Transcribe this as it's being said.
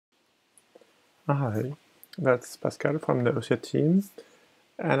Hi, that's Pascal from the OSCQuery team,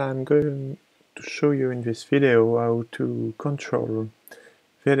 and I'm going to show you in this video how to control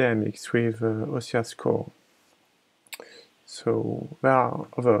VDMX with ossia score. So there are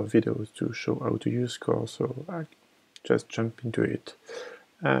other videos to show how to use score, so I just jump into it.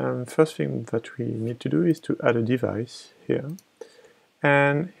 First thing that we need to do is to add a device here.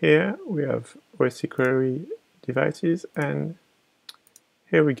 And here we have OSCQuery devices, and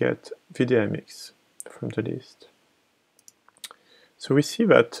here we get VDMX from the list. So we see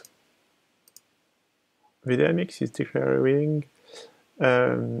that VDMX is declaring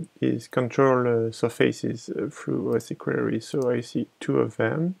is control surfaces through OSCQuery. So I see two of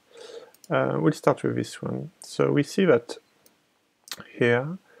them. We'll start with this one. So we see that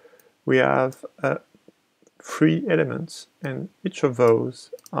here we have 3 elements, and each of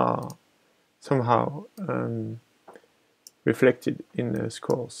those are somehow reflected in the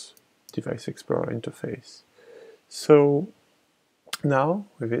scores device explorer interface. So now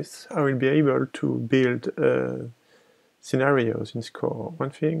with this I will be able to build scenarios in score. One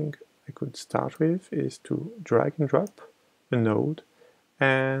thing I could start with is to drag and drop a node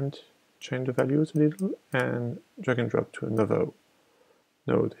and change the values a little and drag and drop to another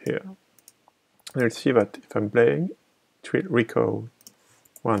node here. And you'll see that if I'm playing, it will recall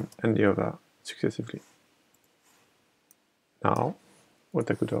one and the other successively. Now,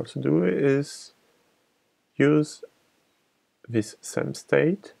 what I could also do is use this same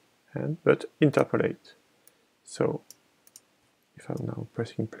state but interpolate. So if I'm now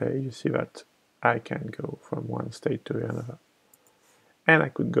pressing play, you see that I can go from one state to another. And I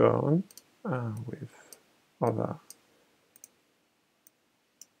could go on with other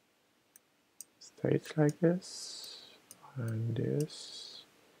states like this, and this,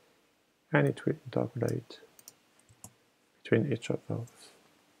 and it will interpolate between each of those.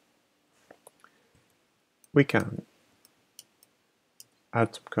 We can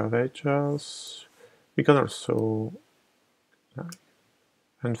add some curvatures. We can also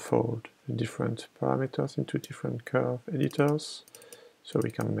unfold the different parameters into different curve editors, so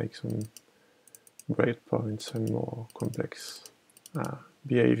we can make some breakpoints and more complex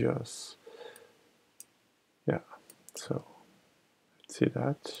behaviors. Yeah, so let's see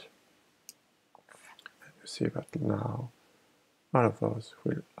that. And you see that now all of those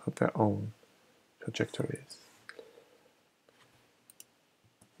will have their own trajectories.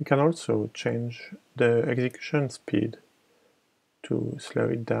 We can also change the execution speed to slow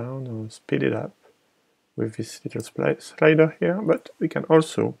it down or speed it up with this little slider here, but we can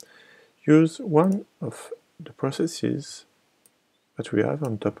also use one of the processes that we have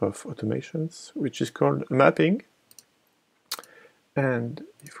on top of automations, which is called mapping. And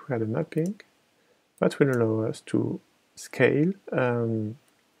if we add a mapping, that will allow us to scale an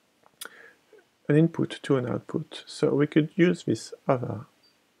input to an output. So we could use this other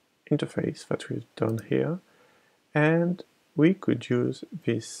interface that we've done here, and we could use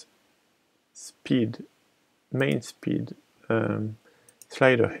this speed, main speed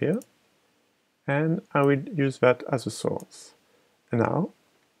slider here, and I will use that as a source. And now,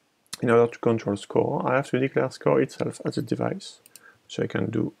 in order to control score, I have to declare score itself as a device, which I can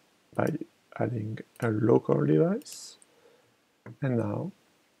do by adding a local device. And now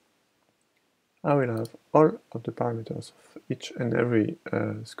I will have all of the parameters of each and every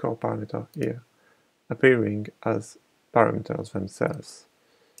score parameter here appearing as parameters themselves.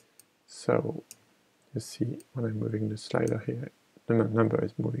 So you see when I'm moving the slider here, the number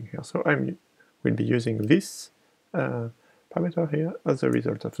is moving here. So I will be using this parameter here as a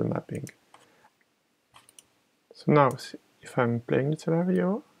result of the mapping. So now if I'm playing the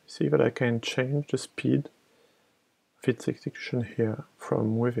scenario, see that I can change the speed of its execution here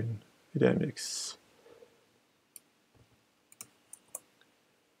from within VDMX.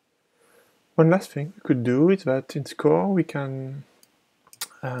 One last thing we could do is that in score we can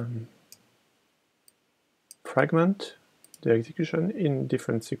fragment the execution in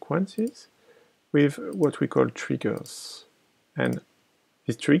different sequences with what we call triggers. And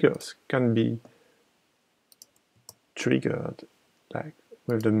these triggers can be triggered like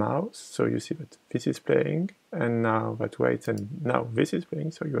with the mouse, so you see that this is playing, and now that waits, and now this is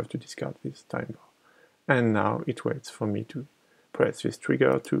playing, so you have to discard this time bar. And now it waits for me to press this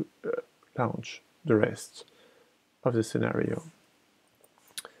trigger to launch the rest of the scenario.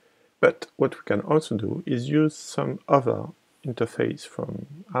 But what we can also do is use some other interface from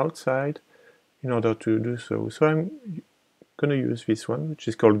outside in order to do so. So I'm going to use this one, which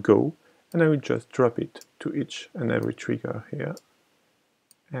is called Go, and I will just drop it to each and every trigger here.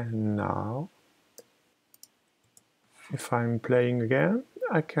 And now, if I'm playing again,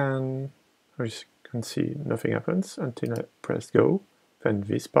 I As you can see, nothing happens until I press go. Then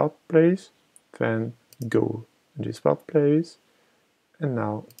this part plays, then go, and this part plays, and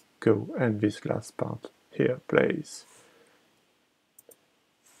now go, and this last part here plays.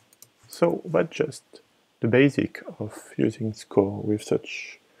 So that's just the basic of using Score with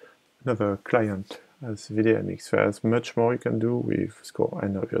such another client as VDMX. There's much more you can do with Score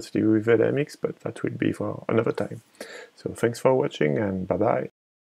and obviously with VDMX, but that will be for another time. So thanks for watching and bye bye.